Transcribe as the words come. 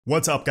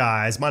What's up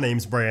guys, my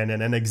name's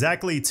Brandon, and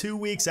exactly 2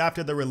 weeks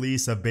after the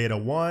release of Beta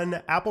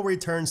 1, Apple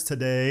returns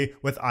today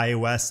with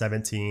iOS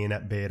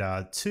 17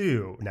 Beta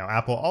 2. Now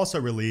Apple also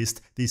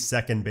released the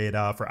second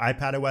beta for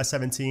iPadOS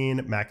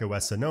 17,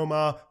 macOS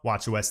Sonoma,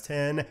 watchOS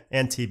 10,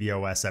 and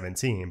tvOS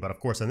 17. But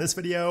of course in this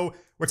video,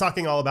 we're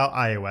talking all about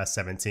iOS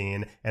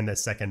 17 and the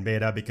second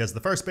beta because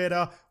the first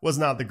beta was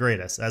not the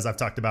greatest, as I've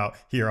talked about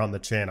here on the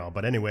channel.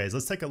 But anyways,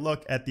 let's take a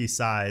look at the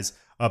size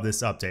of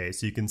this update.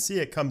 So you can see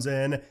it comes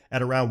in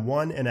at around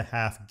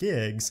 1.5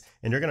 gigs,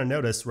 and you're gonna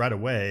notice right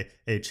away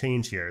a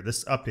change here.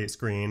 This update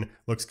screen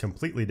looks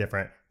completely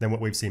different than what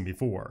we've seen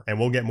before. And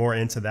we'll get more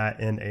into that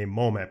in a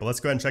moment. But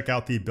let's go ahead and check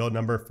out the build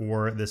number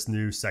for this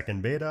new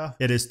second beta.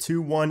 It is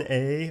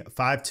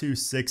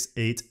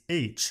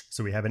 21A5268H.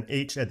 So we have an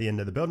H at the end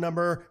of the build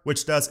number,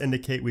 which does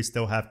indicate we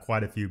still have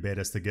quite a few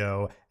betas to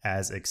go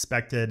as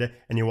expected.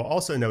 And you will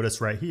also notice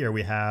right here,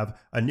 we have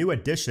a new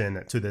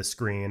addition to this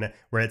screen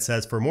where it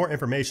says, for more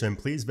information,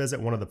 please visit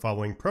one of the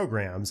following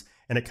programs.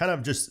 And it kind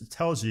of just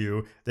tells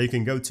you that you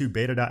can go to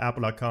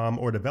beta.apple.com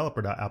or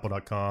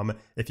developer.apple.com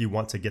if you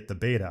want to get the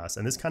betas.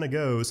 And this kind of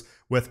goes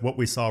with what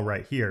we saw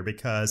right here,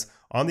 because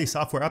on the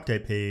software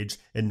update page,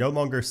 it no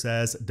longer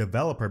says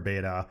developer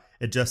beta.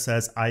 It just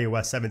says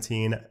iOS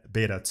 17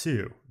 beta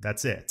 2.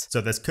 That's it. So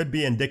this could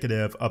be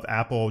indicative of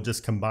Apple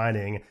just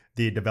combining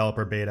the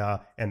developer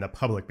beta and the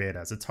public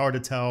betas. It's hard to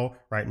tell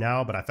right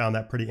now, but I found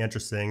that pretty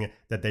interesting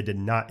that they did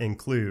not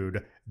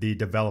include the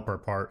developer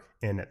part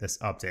in this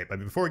update. But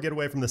before we get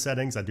away from the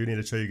settings, I do need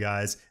to show you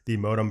guys the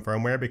modem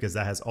firmware because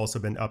that has also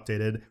been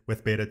updated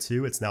with beta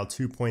 2. It's now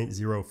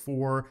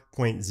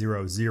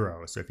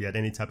 2.04.00. So if you had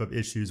any type of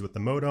issues with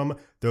the modem,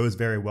 those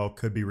very well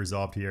could be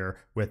resolved here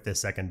with this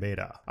second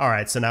beta. All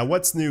right, so now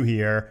what's new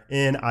here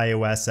in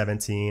iOS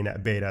 17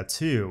 beta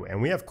 2?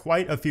 And we have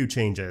quite a few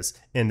changes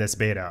in this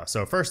beta.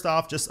 So first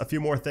off, just a few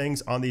more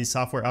things on the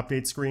software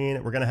update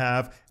screen. We're gonna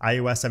have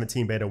iOS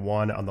 17 beta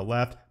 1 on the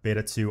left,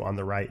 beta 2 on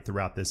the right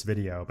throughout this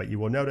video. But you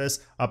will notice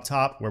up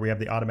top where we have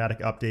the automatic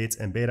updates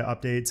and beta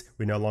updates,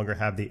 we no longer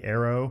have the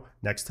arrow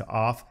next to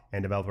off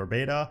and developer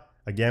beta.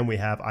 Again, we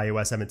have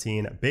iOS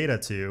 17 beta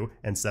 2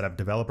 instead of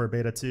developer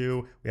beta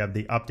 2. We have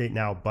the update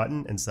now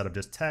button instead of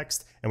just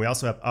text. And we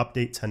also have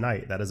update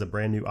tonight. That is a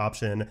brand new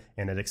option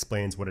and it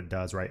explains what it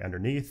does right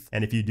underneath.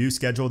 And if you do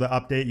schedule the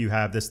update, you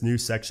have this new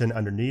section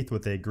underneath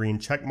with a green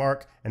check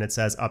mark and it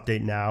says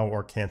update now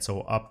or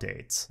cancel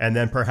updates. And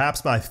then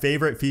perhaps my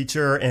favorite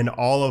feature in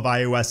all of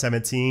iOS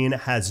 17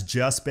 has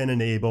just been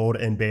enabled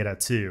in beta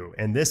 2.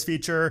 And this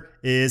feature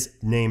is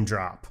name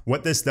drop.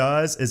 What this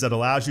does is it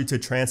allows you to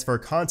transfer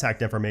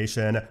contact information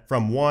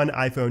from one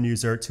iPhone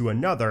user to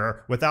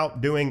another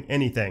without doing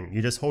anything.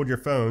 You just hold your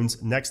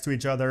phones next to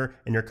each other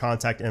and your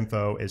contact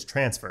info is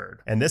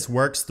transferred. And this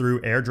works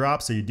through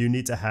AirDrop, so you do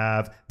need to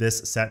have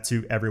this set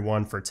to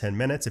everyone for 10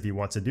 minutes if you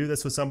want to do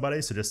this with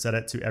somebody. So just set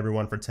it to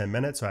everyone for 10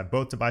 minutes. So I have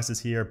both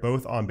devices here,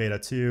 both on beta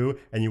 2,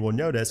 and you will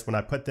notice when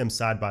I put them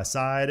side by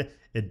side,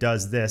 it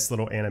does this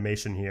little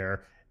animation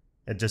here.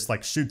 It just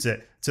like shoots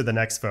it to the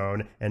next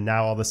phone, and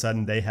now all of a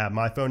sudden they have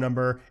my phone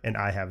number and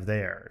I have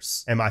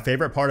theirs. And my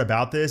favorite part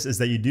about this is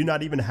that you do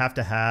not even have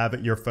to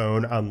have your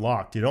phone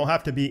unlocked. You don't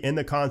have to be in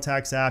the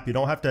contacts app, you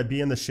don't have to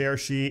be in the share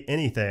sheet,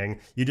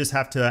 anything. You just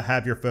have to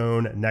have your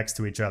phone next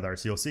to each other.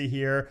 So you'll see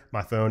here,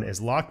 my phone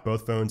is locked,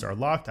 both phones are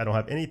locked. I don't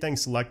have anything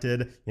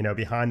selected,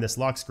 behind this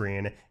lock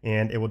screen,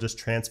 and it will just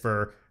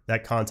transfer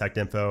that contact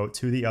info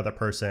to the other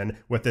person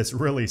with this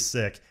really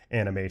sick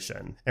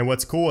animation. And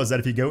what's cool is that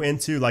if you go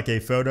into like a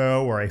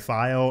photo or a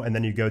file and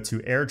then you go to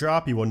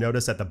AirDrop, you will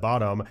notice at the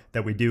bottom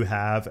that we do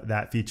have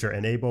that feature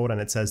enabled, and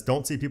it says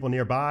don't see people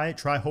nearby,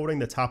 try holding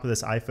the top of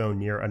this iPhone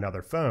near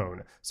another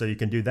phone. So you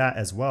can do that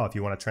as well if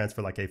you want to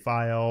transfer like a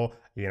file.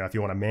 If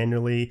you want to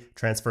manually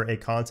transfer a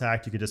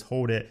contact, you could just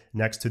hold it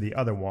next to the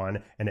other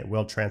one and it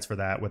will transfer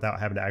that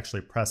without having to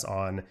actually press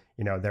on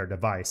their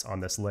device on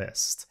this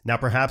list. Now,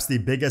 perhaps the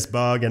biggest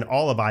bug in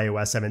all of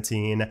iOS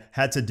 17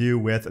 had to do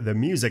with the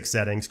music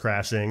settings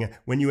crashing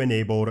when you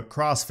enabled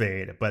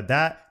crossfade. But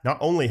that not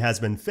only has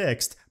been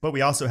fixed, but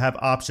we also have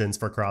options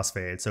for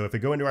crossfade. So if we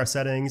go into our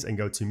settings and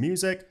go to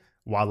music,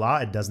 voila,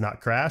 it does not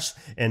crash.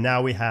 And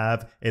now we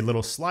have a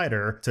little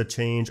slider to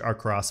change our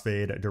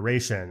crossfade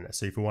duration.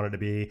 So if you want it to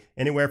be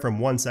anywhere from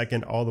 1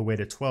 second all the way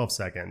to 12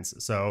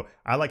 seconds. So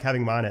I like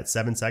having mine at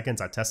 7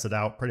 seconds. I tested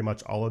out pretty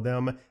much all of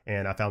them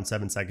and I found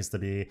 7 seconds to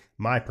be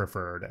my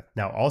preferred.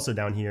 Now also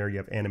down here, you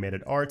have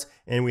animated art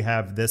and we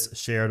have this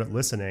shared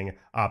listening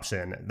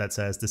option that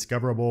says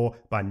discoverable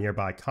by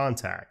nearby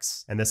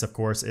contacts. And this of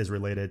course is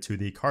related to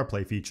the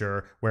CarPlay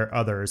feature where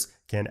others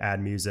can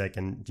add music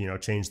and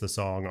change the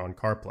song on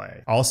CarPlay.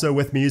 Also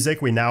with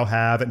music, we now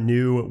have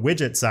new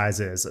widget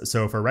sizes.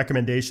 So for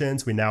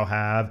recommendations, we now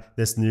have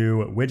this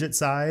new widget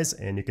size,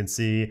 and you can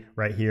see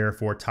right here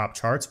for top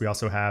charts, we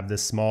also have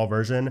this small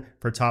version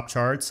for top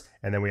charts.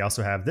 And then we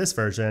also have this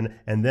version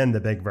and then the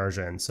big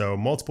version. So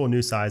multiple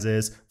new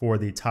sizes for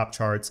the top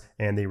charts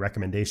and the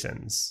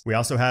recommendations. We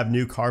also have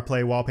new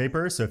CarPlay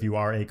wallpapers. So if you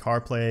are a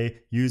CarPlay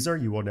user,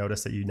 you will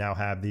notice that you now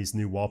have these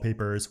new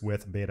wallpapers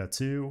with beta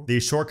 2. The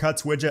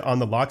shortcuts widget on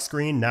the lock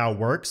screen now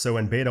works. So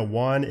in beta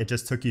 1, it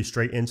just took you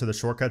straight into the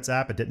shortcuts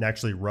app. It didn't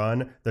actually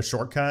run the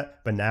shortcut,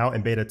 but now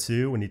in beta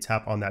 2, when you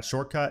tap on that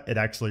shortcut, it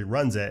actually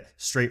runs it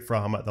straight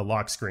from the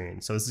lock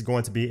screen. So this is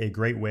going to be a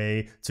great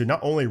way to not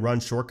only run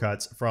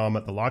shortcuts from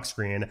the lock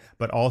screen,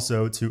 but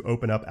also to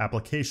open up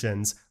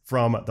applications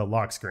from the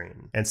lock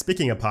screen. And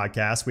speaking of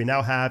podcasts, we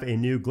now have a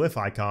new glyph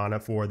icon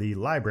for the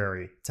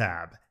library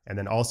tab. And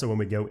then also when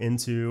we go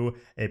into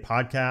a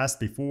podcast,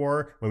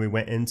 before when we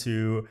went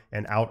into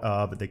and out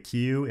of the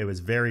queue, it was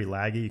very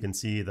laggy. You can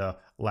see the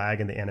lag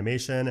in the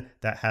animation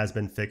that has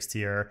been fixed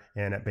here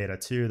in beta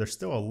 2. There's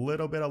still a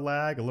little bit of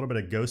lag, a little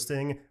bit of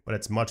ghosting, but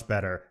it's much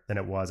better than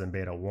it was in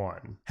beta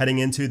 1. Heading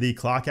into the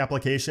clock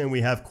application,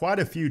 we have quite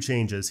a few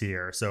changes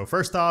here. So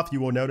first off,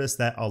 you will notice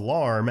that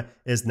alarm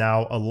is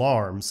now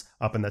alarms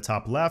up in the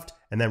top left.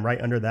 And then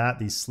right under that,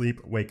 the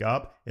sleep wake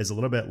up is a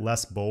little bit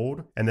less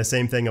bold. And the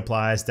same thing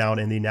applies down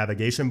in the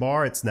navigation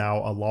bar. It's now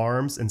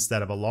alarms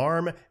instead of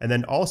alarm. And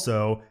then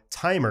also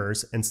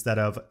timers instead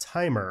of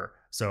timer.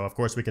 So of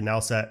course we can now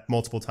set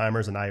multiple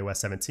timers in iOS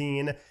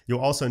 17. You'll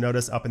also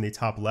notice up in the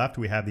top left,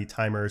 we have the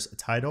timers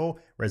title,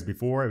 whereas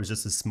before it was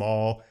just a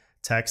small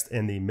text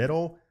in the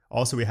middle.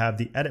 Also, we have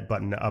the edit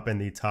button up in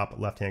the top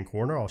left-hand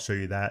corner. I'll show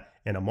you that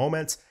in a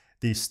moment.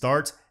 The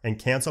start and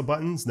cancel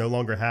buttons no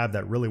longer have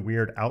that really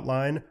weird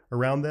outline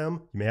around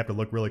them. You may have to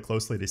look really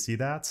closely to see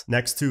that.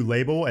 Next to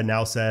label, it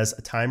now says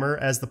timer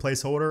as the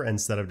placeholder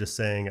instead of just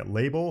saying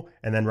label.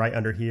 And then right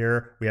under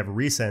here, we have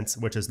recent,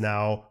 which is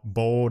now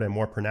bold and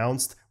more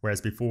pronounced,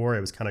 whereas before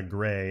it was kind of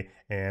gray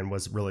and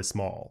was really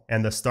small.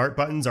 And the start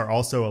buttons are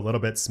also a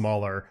little bit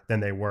smaller than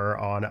they were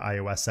on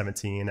iOS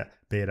 17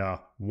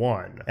 beta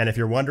 1. And if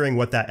you're wondering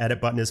what that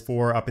edit button is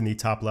for up in the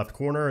top left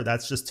corner,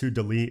 that's just to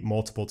delete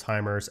multiple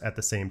timers at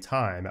the same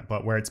time.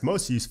 But where it's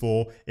most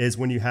useful is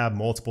when you have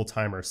multiple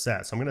timers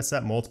set. So I'm going to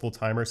set multiple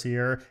timers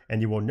here,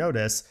 and you will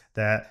notice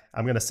that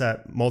I'm going to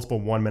set multiple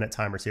 1-minute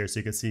timers here so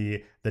you can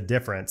see the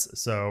difference.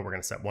 So we're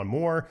going to set one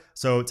more.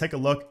 So take a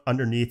look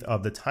underneath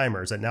of the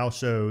timers. It now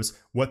shows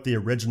what the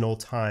original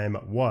time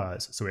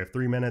was. So we have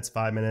 3 minutes,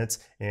 5 minutes,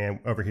 and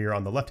over here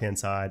on the left-hand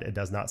side, it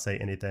does not say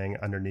anything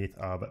underneath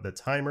of the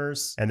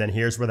timers. And then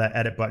here's where that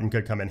edit button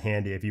could come in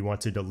handy if you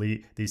want to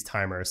delete these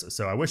timers.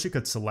 So I wish you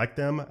could select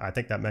them. I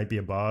think that might be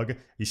a bug.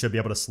 You should be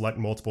able to select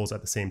multiples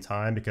at the same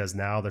time, because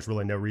now there's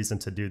really no reason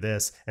to do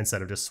this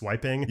instead of just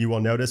swiping. You will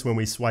notice when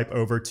we swipe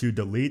over to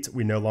delete,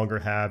 we no longer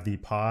have the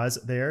pause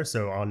there.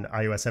 So on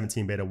iOS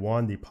 17 beta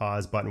 1, the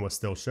pause button was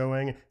still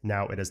showing.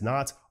 Now it is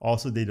not.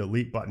 Also, the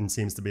delete button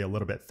seems to be a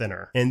little bit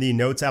thinner. In the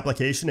notes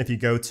application, if you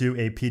go to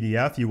a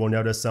PDF, you will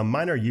notice some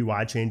minor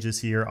UI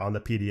changes here on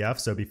the PDF.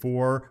 So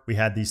before we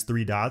had these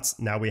 3 dots,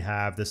 now we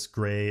have this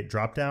gray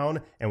drop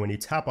down. And when you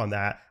tap on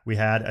that, we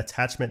had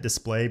attachment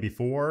display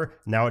before.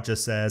 Now it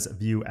just says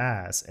view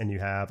as, and you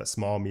have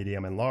small,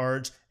 medium, and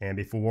large. And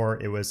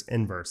before it was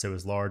inverse, it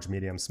was large,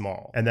 medium,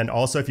 small. And then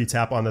also if you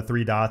tap on the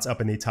 3 dots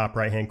up in the top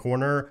right-hand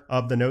corner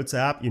of the Notes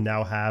app, you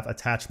now have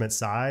attachment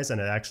size,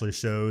 and it actually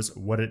shows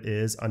what it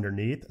is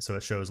underneath. So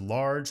it shows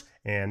large,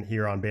 and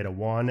here on beta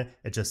 1,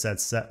 it just said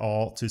set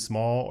all to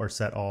small or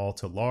set all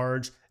to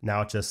large.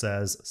 Now it just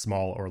says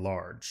small or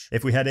large.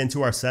 If we head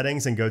into our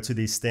settings and go to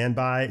the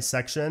standby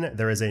section,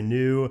 there is a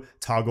new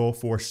toggle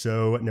for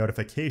show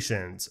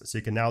notifications. So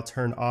you can now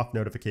turn off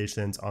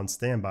notifications on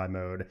standby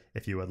mode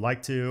if you would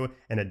like to.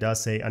 And it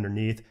does say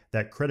underneath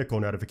that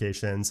critical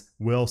notifications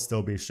will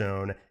still be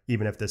shown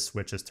even if this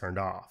switch is turned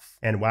off.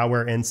 And while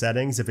we're in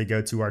settings, if we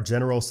go to our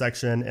general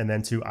section and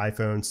then to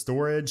iPhone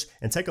storage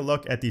and take a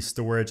look at the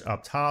storage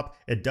up top,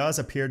 it does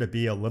appear to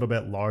be a little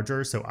bit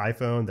larger. So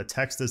iPhone, the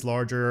text is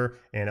larger,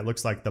 and it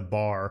looks like the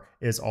bar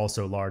is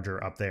also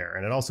larger up there.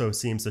 And it also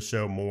seems to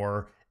show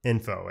more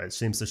info. It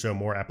seems to show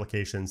more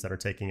applications that are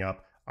taking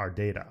up our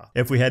data.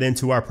 If we head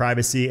into our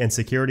privacy and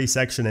security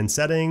section in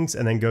settings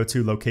and then go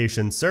to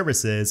location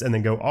services and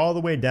then go all the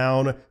way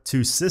down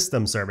to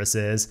system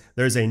services,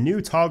 there's a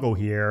new toggle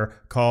here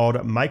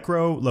called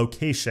micro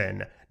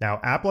location. Now,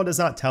 Apple does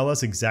not tell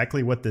us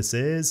exactly what this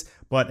is,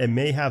 but it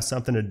may have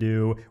something to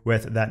do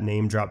with that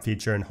name drop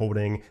feature and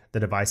holding the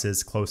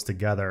devices close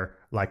together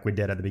like we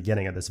did at the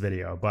beginning of this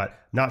video, but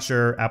not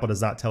sure. Apple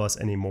does not tell us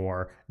any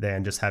more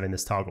than just having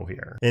this toggle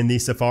here. In the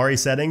Safari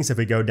settings, if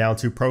we go down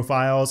to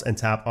profiles and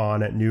tap on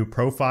new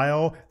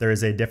profile, there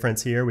is a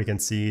difference here. We can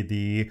see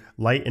the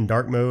light and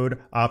dark mode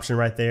option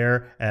right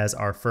there as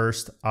our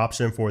first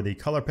option for the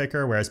color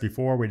picker, whereas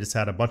before we just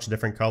had a bunch of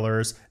different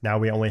colors. Now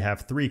we only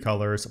have 3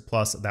 colors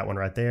plus that one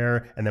right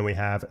there, and then we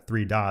have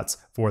 3 dots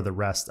for the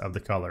rest of the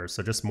colors.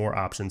 So just more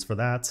options for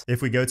that.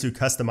 If we go to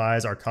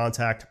customize our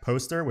contact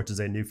poster, which is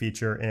a new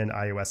feature in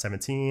iOS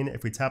 17,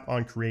 if we tap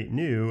on create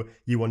new,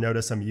 you will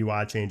notice some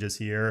UI changes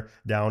here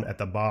down at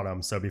the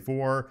bottom. So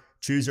before,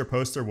 choose your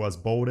poster was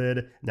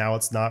bolded. Now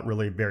it's not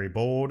really very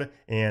bold.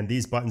 And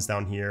these buttons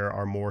down here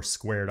are more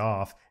squared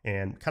off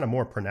and kind of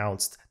more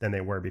pronounced than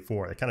they were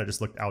before. They kind of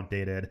just looked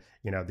outdated.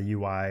 You know, the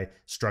UI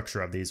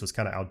structure of these was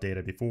kind of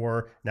outdated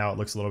before. Now it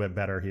looks a little bit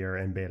better here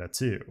in beta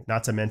 2.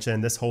 Not to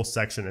mention this whole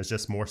section is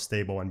just more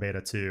stable in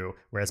beta 2,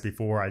 whereas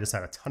before I just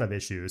had a ton of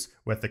issues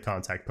with the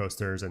contact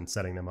posters and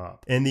setting them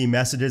up. In the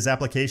messages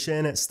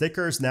application,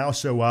 stickers now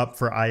show up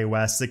for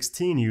iOS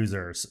 16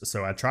 users.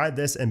 So I tried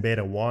this in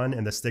beta 1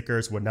 and the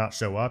stickers would not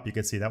show up. You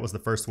can see that was the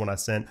first one I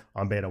sent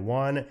on beta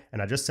 1,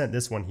 and I just sent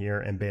this one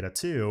here in beta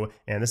 2,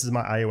 and this is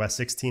my iOS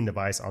 16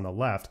 device on the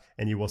left,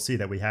 and you will see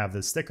that we have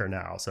the sticker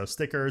now. So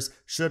stickers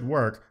should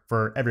work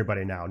for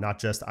everybody now, not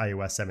just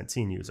iOS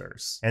 17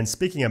 users. And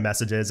speaking of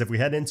messages, if we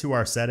head into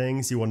our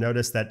settings, you will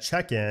notice that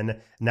check-in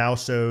now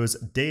shows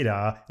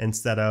data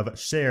instead of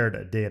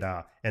shared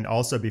data. And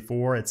also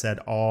before it said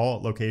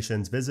all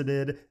locations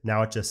visited,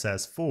 now it just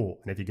says full.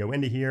 And if you go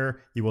into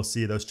here, you will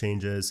see those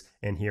changes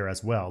in here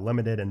as well.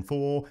 Limited and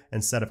full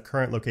instead of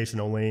current location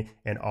only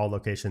and all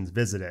locations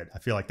visited. I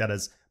feel like that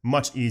is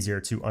much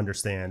easier to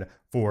understand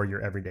for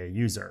your everyday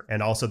user.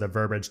 And also the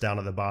verbiage down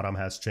at the bottom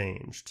has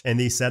changed. In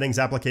the settings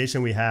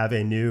application, we have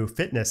a new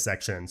fitness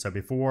section. So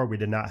before we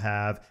did not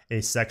have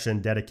a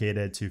section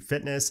dedicated to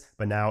fitness,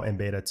 but now in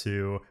beta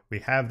 2, we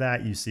have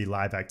that. You see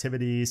live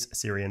activities,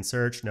 Siri and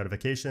search,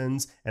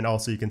 notifications, and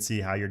also you can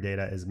see how your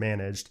data is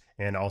managed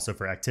and also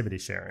for activity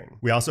sharing.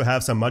 We also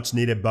have some much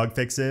needed bug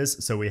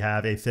fixes. So we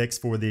have a fix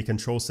for the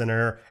Control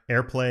Center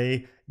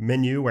AirPlay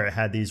menu where it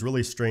had these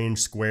really strange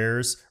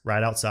squares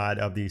right outside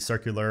of the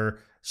circular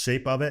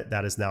shape of it.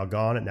 That is now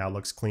gone. It now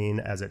looks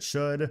clean as it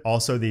should.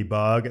 Also the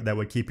bug that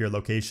would keep your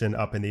location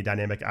up in the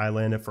dynamic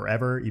island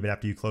forever, even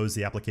after you close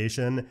the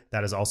application,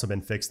 that has also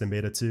been fixed in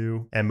beta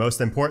 2. And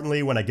most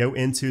importantly, when I go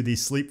into the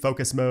sleep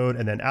focus mode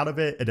and then out of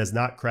it, it does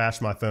not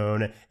crash my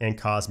phone and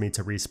cause me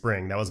to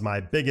respring. That was my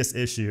biggest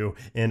issue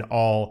in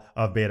all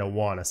of beta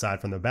 1,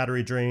 aside from the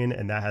battery drain,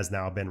 and that has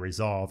now been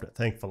resolved,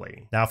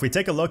 thankfully. Now, if we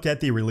take a look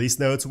at the release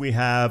notes, we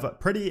have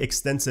pretty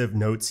extensive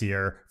notes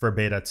here for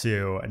beta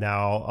 2.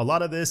 Now, a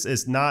lot of this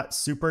is not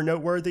super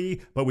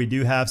noteworthy, but we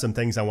do have some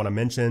things I want to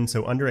mention.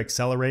 So under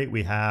Accelerate,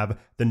 we have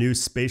the new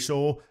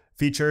spatial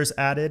features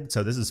added.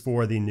 So this is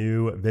for the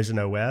new Vision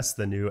OS,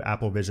 the new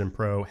Apple Vision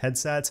Pro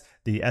headset.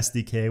 The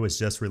SDK was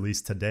just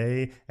released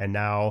today, and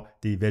now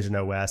the Vision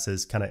OS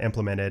is kind of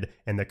implemented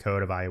in the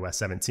code of iOS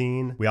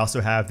 17. We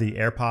also have the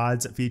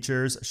AirPods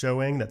features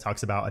showing that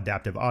talks about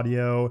adaptive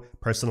audio,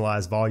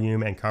 personalized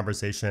volume, and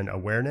conversation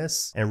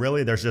awareness. And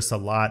really, there's just a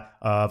lot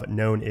of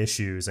known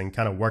issues and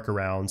kind of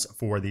workarounds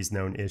for these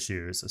known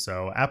issues.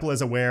 So Apple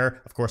is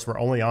aware. Of course, we're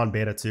only on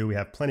beta 2. We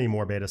have plenty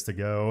more betas to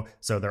go.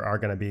 So there are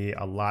going to be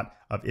a lot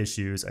of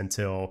issues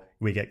until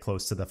we get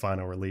close to the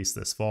final release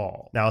this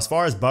fall. Now, as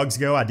far as bugs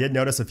go, I did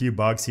notice a few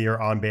bugs here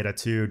on beta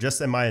 2 just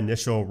in my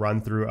initial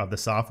run through of the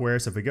software.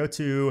 So if we go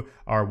to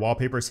our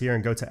wallpapers here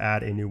and go to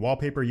add a new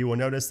wallpaper, you will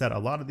notice that a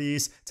lot of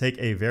these take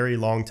a very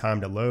long time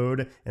to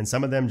load, and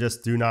some of them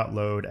just do not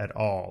load at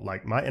all.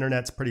 Like my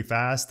internet's pretty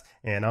fast,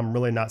 and I'm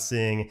really not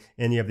seeing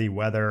any of the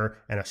weather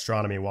and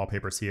astronomy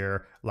wallpapers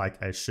here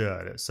like I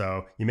should.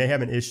 So you may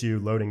have an issue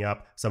loading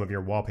up some of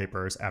your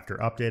wallpapers after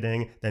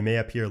updating. They may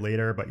appear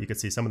later, but you can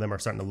see some of them are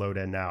starting to load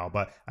in now.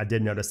 But I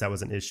did notice that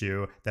was an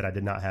issue that I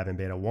did not have in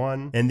beta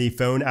 1. In the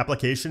phone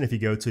application, if you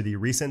go to the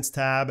Recents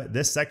tab,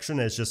 this section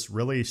is just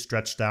really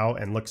stretched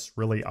out and looks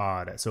really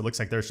odd. So it looks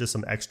like there's just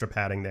some extra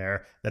padding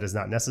there that is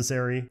not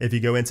necessary. If you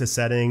go into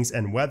settings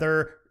and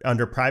weather,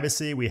 under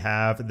privacy, we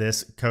have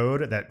this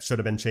code that should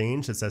have been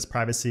changed. It says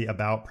privacy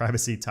about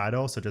privacy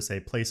title. So just a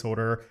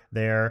placeholder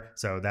there.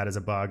 So that is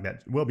a bug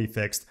that will be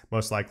fixed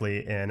most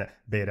likely in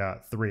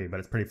beta 3, but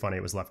it's pretty funny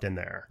it was left in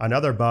there.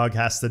 Another bug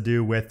has to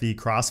do with the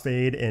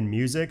crossfade in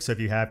music. So if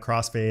you have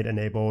crossfade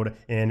enabled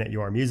in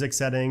your music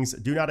settings,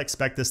 do not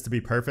expect this to be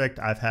perfect.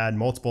 I've had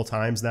multiple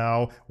times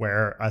now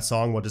where a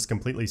song will just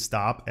completely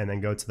stop and then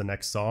go to the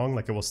next song.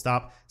 Like it will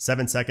stop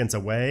 7 seconds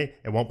away.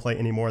 It won't play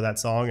any more of that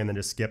song and then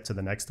just skip to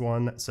the next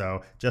one.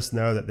 So just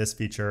know that this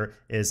feature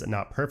is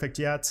not perfect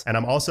yet. And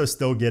I'm also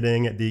still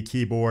getting the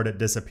keyboard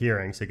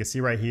disappearing. So you can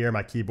see right here,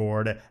 my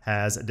keyboard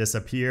has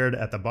disappeared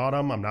at the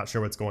bottom. I'm not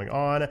sure what's going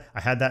on.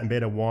 I had that in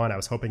beta 1. I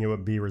was hoping it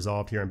would be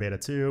resolved here in beta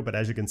 2, but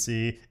as you can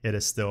see, it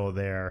is still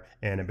there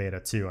in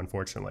beta 2,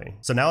 unfortunately.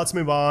 So now let's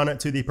move on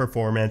to the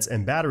performance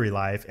and battery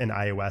life in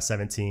iOS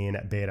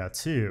 17 beta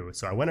 2.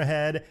 So I went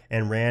ahead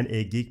and ran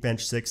a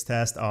Geekbench 6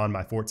 test on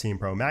my 14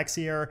 Pro Max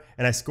here,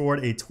 and I scored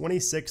a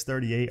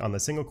 2638 on the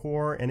single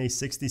core and a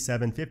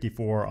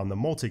 6754 on the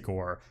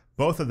multi-core.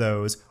 Both of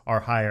those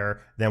are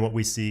higher than what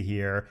we see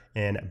here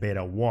in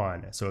beta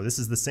 1. So this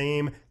is the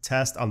same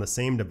test on the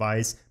same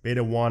device,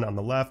 beta 1 on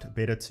the left,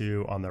 beta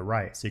 2 on the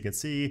right. So you can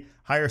see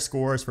higher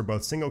scores for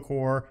both single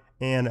core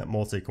and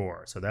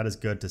multi-core. So that is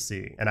good to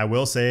see. And I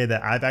will say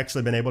that I've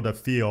actually been able to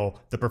feel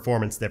the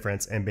performance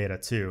difference in beta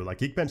 2. Like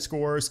Geekbench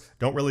scores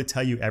don't really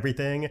tell you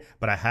everything,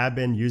 but I have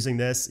been using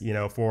this,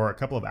 for a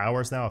couple of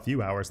hours now, a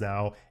few hours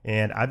now,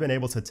 and I've been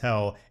able to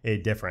tell a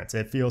difference.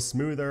 It feels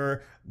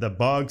smoother. The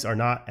bugs are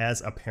not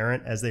as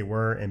apparent as they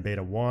were in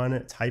beta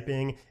 1.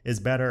 Typing is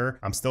better.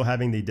 I'm still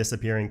having the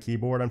disappearing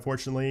keyboard,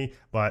 unfortunately,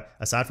 but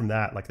aside from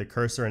that, like the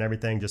cursor and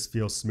everything just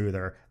feels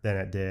smoother than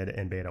it did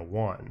in beta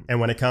 1. And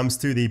when it comes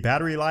to the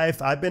battery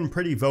life, I've been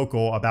pretty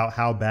vocal about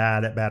how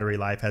bad battery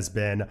life has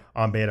been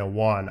on beta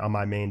 1 on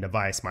my main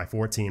device, my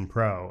 14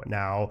 Pro.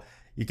 Now,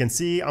 you can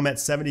see I'm at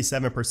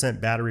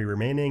 77% battery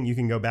remaining. You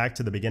can go back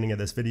to the beginning of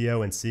this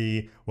video and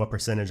see what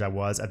percentage I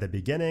was at the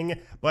beginning,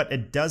 but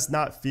it does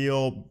not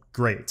feel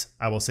great.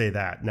 I will say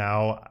that.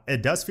 Now,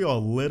 it does feel a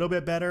little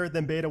bit better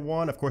than beta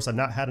 1. Of course, I've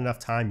not had enough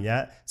time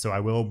yet, so I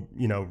will,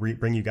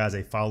 bring you guys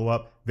a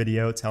follow-up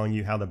video telling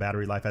you how the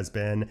battery life has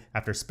been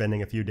after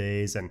spending a few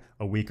days and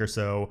a week or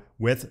so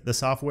with the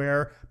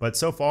software. But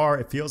so far,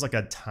 it feels like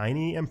a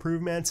tiny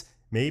improvement.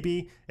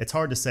 Maybe. It's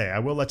hard to say. I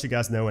will let you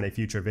guys know in a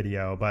future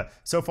video, but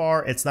so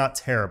far it's not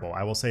terrible.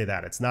 I will say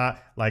that. It's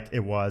not like it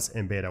was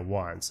in beta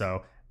 1.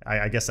 So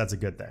I guess that's a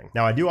good thing.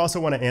 Now, I do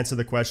also want to answer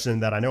the question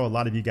that I know a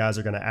lot of you guys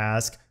are going to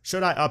ask.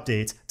 Should I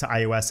update to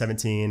iOS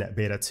 17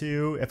 beta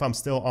 2 if I'm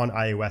still on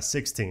iOS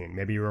 16?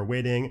 Maybe you were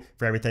waiting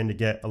for everything to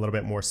get a little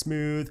bit more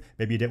smooth.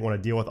 Maybe you didn't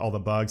want to deal with all the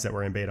bugs that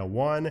were in beta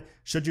 1.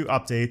 Should you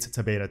update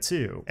to beta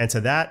 2? And to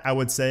that, I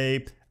would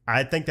say,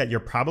 I think that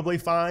you're probably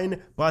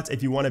fine, but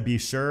if you want to be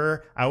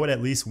sure, I would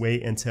at least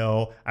wait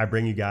until I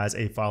bring you guys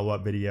a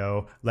follow-up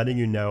video letting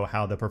you know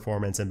how the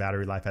performance and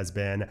battery life has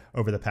been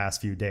over the past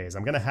few days.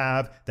 I'm going to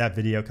have that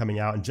video coming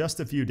out in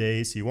just a few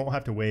days, so you won't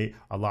have to wait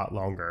a lot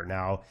longer.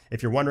 Now,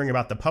 if you're wondering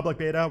about the public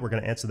beta, we're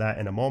going to answer that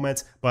in a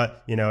moment,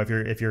 but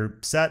if you're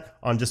set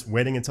on just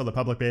waiting until the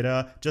public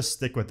beta, just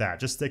stick with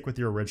that. Just stick with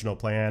your original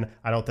plan.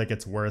 I don't think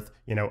it's worth,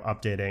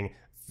 updating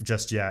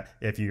just yet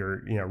if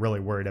you're really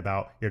worried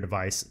about your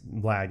device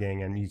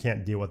lagging and you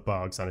can't deal with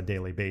bugs on a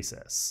daily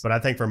basis. But I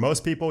think for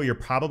most people, you're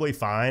probably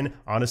fine,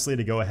 honestly,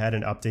 to go ahead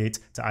and update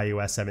to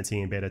iOS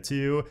 17 beta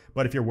 2.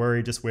 But if you're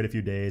worried, just wait a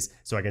few days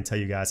so I can tell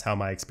you guys how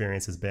my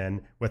experience has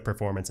been with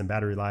performance and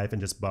battery life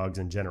and just bugs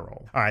in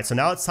general. All right, so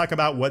now let's talk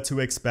about what to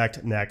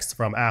expect next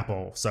from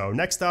Apple. So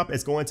next up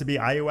is going to be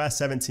iOS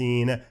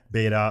 17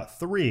 beta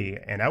 3,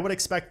 and I would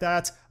expect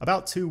that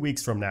about 2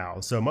 weeks from now.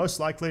 So most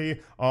likely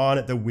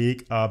on the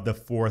week of the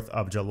 4th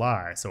of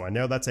July. So I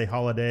know that's a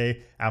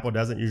holiday. Apple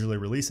doesn't usually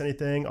release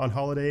anything on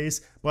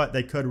holidays, but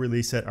they could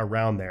release it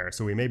around there.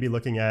 So we may be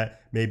looking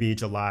at maybe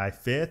July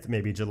 5th,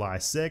 maybe July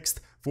 6th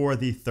for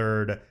the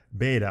third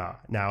beta.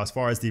 Now, as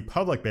far as the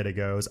public beta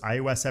goes,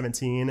 iOS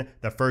 17,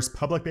 the first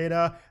public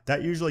beta,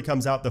 that usually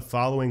comes out the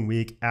following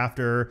week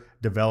after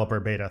developer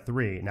beta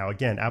 3. Now,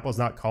 again, Apple's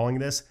not calling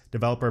this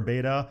developer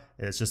beta.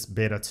 It's just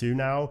beta 2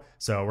 now.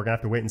 So we're gonna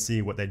have to wait and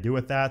see what they do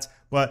with that.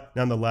 But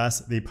nonetheless,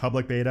 the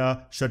public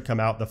beta should come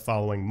out the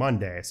following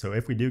Monday. So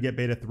if we do get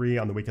beta 3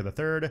 on the week of the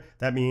 3rd,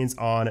 that means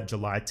on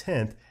July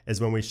 10th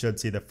is when we should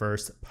see the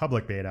first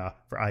public beta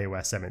for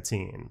iOS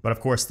 17. But of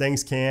course,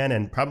 things can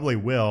and probably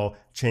will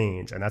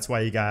change. And that's why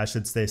you guys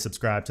should stay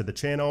subscribed to the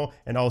channel,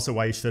 and also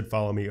why you should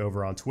follow me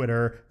over on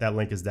Twitter. That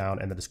link is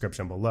down in the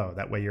description below.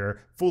 That way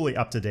you're fully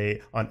up to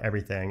date on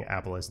everything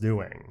Apple is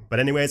doing. But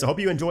anyways, I hope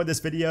you enjoyed this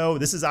video.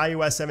 This is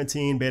iOS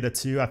 17 beta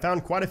 2. I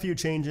found quite a few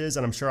changes,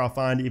 and I'm sure I'll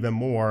find even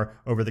more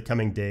over the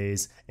coming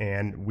days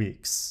and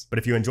weeks. But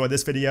if you enjoyed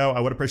this video,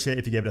 I would appreciate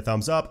if you gave it a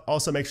thumbs up.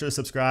 Also, make sure to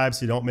subscribe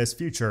so you don't miss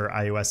future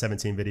iOS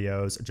 17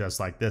 videos just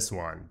like this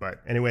one.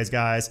 But anyways,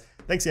 guys,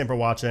 thanks again for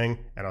watching,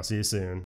 and I'll see you soon.